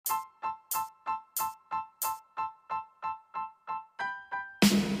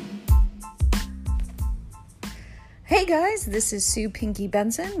Hey guys, this is Sue Pinky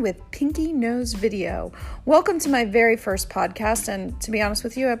Benson with Pinky Knows Video. Welcome to my very first podcast, and to be honest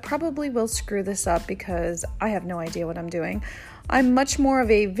with you, I probably will screw this up because I have no idea what I'm doing. I'm much more of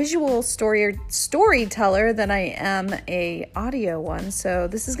a visual storyteller than I am a audio one, so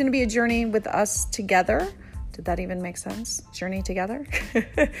this is going to be a journey with us together. Did that even make sense? Journey together?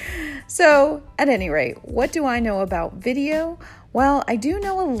 So, at any rate, what do I know about video? Well, I do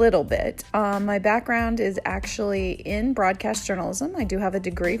know a little bit. My background is actually in broadcast journalism. I do have a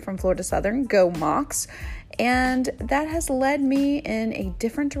degree from Florida Southern, go Mocs, and that has led me in a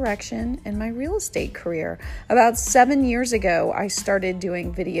different direction in my real estate career. About 7 years ago, I started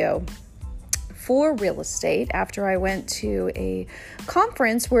doing video for real estate after I went to a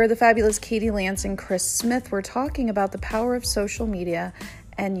conference where the fabulous Katie Lance and Chris Smith were talking about the power of social media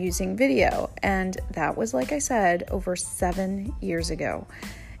and using video. And that was, like I said, over 7 years ago.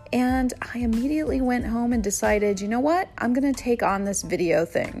 And I immediately went home and decided, you know what? I'm going to take on this video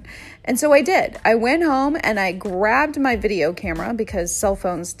thing. And so I did. I went home and I grabbed my video camera because cell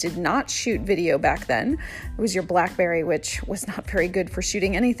phones did not shoot video back then. It was your BlackBerry, which was not very good for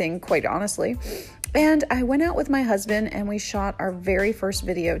shooting anything, quite honestly. And I went out with my husband and we shot our very first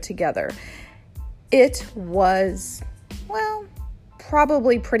video together. It was, well,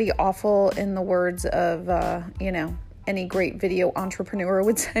 probably pretty awful in the words of, any great video entrepreneur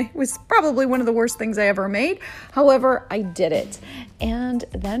would say. It was probably one of the worst things I ever made. However, I did it. And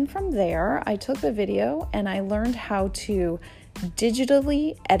then from there, I took the video and I learned how to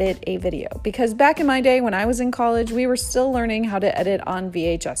digitally edit a video. Because back in my day when I was in college, we were still learning how to edit on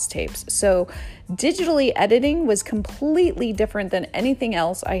VHS tapes. So digitally editing was completely different than anything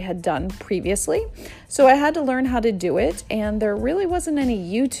else I had done previously. So I had to learn how to do it, and there really wasn't any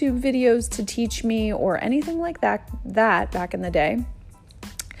YouTube videos to teach me or anything like that back in the day.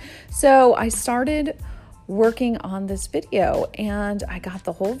 So I started working on this video and I got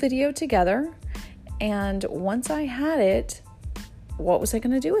the whole video together. And once I had it, what was I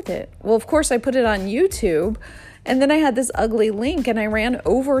going to do with it? Well, of course, I put it on YouTube, and then I had this ugly link, and I ran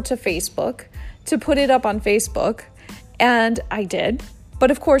over to Facebook to put it up on Facebook, and I did. But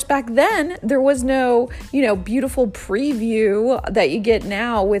of course, back then, there was no, beautiful preview that you get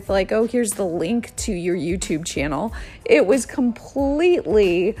now with like, oh, here's the link to your YouTube channel. It was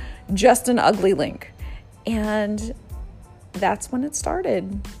completely just an ugly link. And that's when it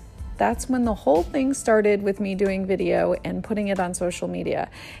started. That's when the whole thing started with me doing video and putting it on social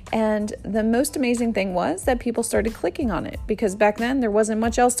media. And the most amazing thing was that people started clicking on it, because back then there wasn't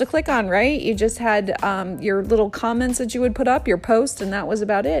much else to click on, right? You just had your little comments that you would put up, your post, and that was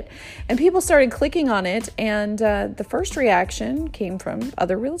about it. And people started clicking on it, and the first reaction came from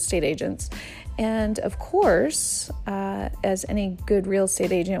other real estate agents. And of course, as any good real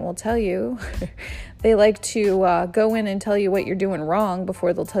estate agent will tell you, they like to go in and tell you what you're doing wrong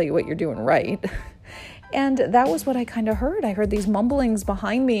before they'll tell you what you're doing right. And that was what I kind of heard. I heard these mumblings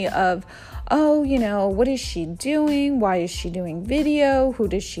behind me of, oh, what is she doing? Why is she doing video? Who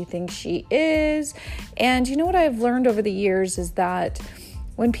does she think she is? And what I've learned over the years is that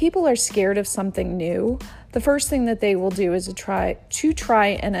when people are scared of something new, the first thing that they will do is to try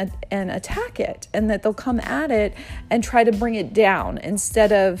and attack it, and that they'll come at it and try to bring it down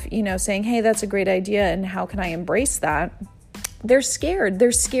instead of, saying, hey, that's a great idea and how can I embrace that? They're scared.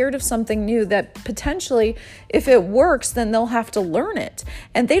 They're scared of something new that potentially, if it works, then they'll have to learn it.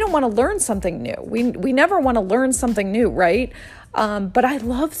 And they don't want to learn something new. We never want to learn something new, right? But I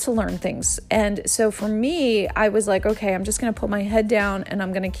love to learn things. And so for me, I was like, okay, I'm just going to put my head down and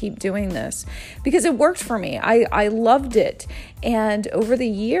I'm going to keep doing this because it worked for me. I loved it. And over the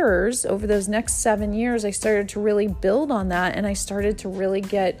years, over those next 7 years, I started to really build on that, and I started to really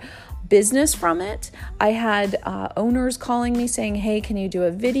get business from it. I had owners calling me saying, hey, can you do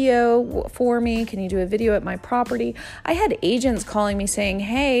a video for me? Can you do a video at my property? I had agents calling me saying,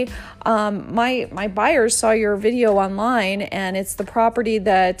 hey, my buyers saw your video online, and it's the property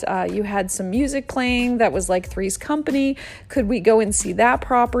that you had some music playing that was like Three's Company. Could we go and see that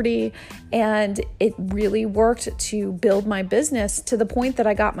property? And it really worked to build my business to the point that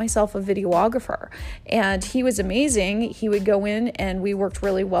I got myself a videographer. And he was amazing. He would go in and we worked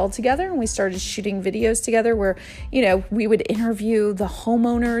really well together, and we started shooting videos together where, we would interview the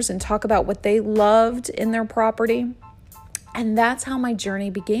homeowners and talk about what they loved in their property. And that's how my journey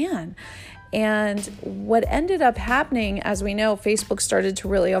began. And what ended up happening, as we know, Facebook started to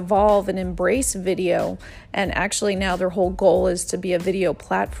really evolve and embrace video. And actually now their whole goal is to be a video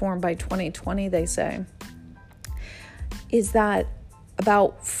platform by 2020, they say, is that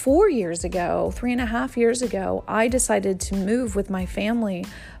about 4 years ago, 3.5 years ago, I decided to move with my family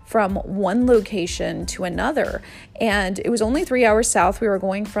from one location to another. And it was only 3 hours south. We were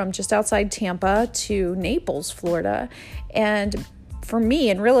going from just outside Tampa to Naples, Florida. And for me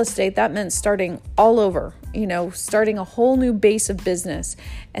in real estate, that meant starting all over, starting a whole new base of business.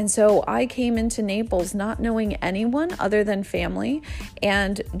 And so I came into Naples not knowing anyone other than family.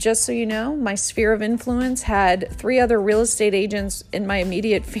 And just so you know, my sphere of influence had 3 other real estate agents in my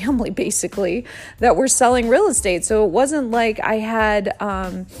immediate family, basically, that were selling real estate. So it wasn't like I had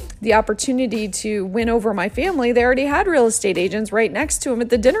the opportunity to win over my family. They already had real estate agents right next to them at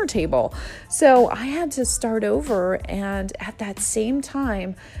the dinner table. So I had to start over. And at that same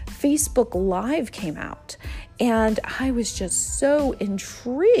time, Facebook Live came out. And I was just so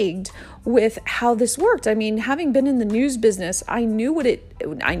intrigued with how this worked. I mean, having been in the news business, I know what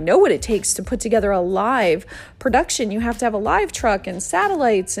it takes to put together a live production. You have to have a live truck and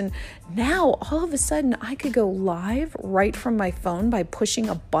satellites. And now all of a sudden I could go live right from my phone by pushing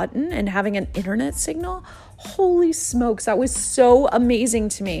a button and having an internet signal. Holy smokes, that was so amazing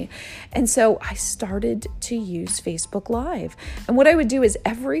to me. And so I started to use Facebook Live. And what I would do is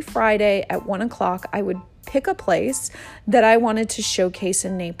every Friday at 1:00, I would pick a place that I wanted to showcase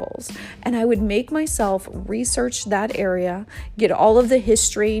in Naples. And I would make myself research that area, get all of the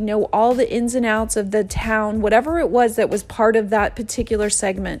history, know all the ins and outs of the town, whatever it was that was part of that particular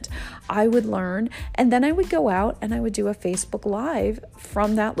segment, I would learn. And then I would go out and I would do a Facebook Live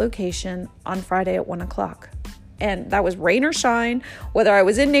from that location on Friday at 1:00. And that was rain or shine, whether I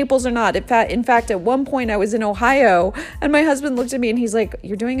was in Naples or not. In fact, at one point I was in Ohio and my husband looked at me and he's like,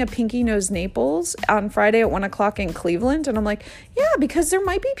 "You're doing a Pinky Knows Naples on Friday at 1:00 in Cleveland?" And I'm like, "Yeah, because there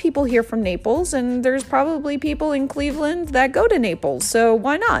might be people here from Naples and there's probably people in Cleveland that go to Naples. So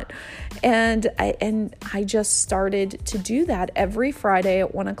why not?" And I just started to do that every Friday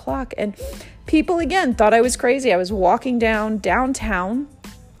at 1:00. And people again thought I was crazy. I was walking downtown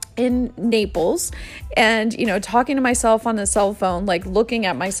in Naples and, talking to myself on a cell phone, like looking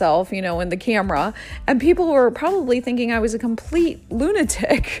at myself, in the camera, and people were probably thinking I was a complete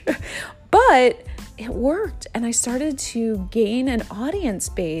lunatic, but it worked. And I started to gain an audience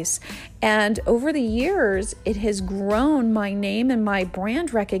base. And over the years, it has grown my name and my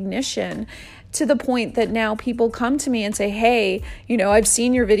brand recognition to the point that now people come to me and say, "Hey, I've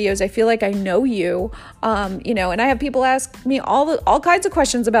seen your videos. I feel like I know you." And I have people ask me all kinds of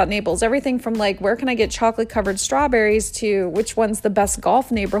questions about Naples, everything from like, where can I get chocolate covered strawberries to which one's the best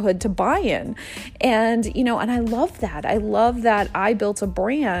golf neighborhood to buy in? And, and I love that. I love that I built a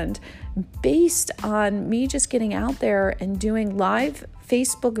brand based on me just getting out there and doing live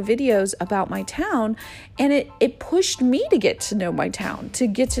Facebook videos about my town. And it pushed me to get to know my town, to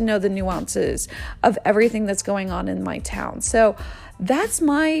get to know the nuances of everything that's going on in my town. So that's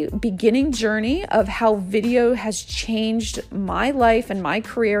my beginning journey of how video has changed my life and my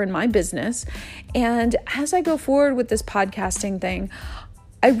career and my business. And as I go forward with this podcasting thing,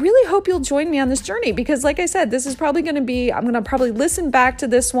 I really hope you'll join me on this journey because, like I said, this is probably going to be, I'm going to probably listen back to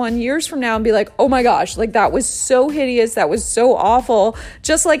this one years from now and be like, "Oh my gosh, like that was so hideous. That was so awful."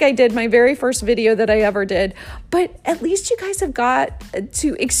 Just like I did my very first video that I ever did. But at least you guys have got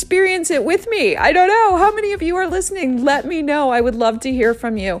to experience it with me. I don't know how many of you are listening. Let me know. I would love to hear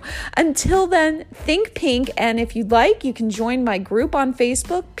from you. Until then, think pink. And if you'd like, you can join my group on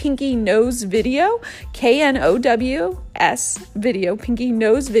Facebook, Pinky Knows Video, KNOWS Video, Pinky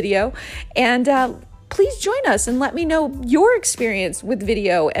Knows Video. And please join us and let me know your experience with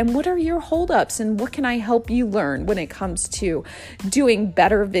video and what are your holdups and what can I help you learn when it comes to doing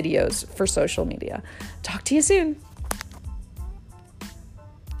better videos for social media. Talk to you soon.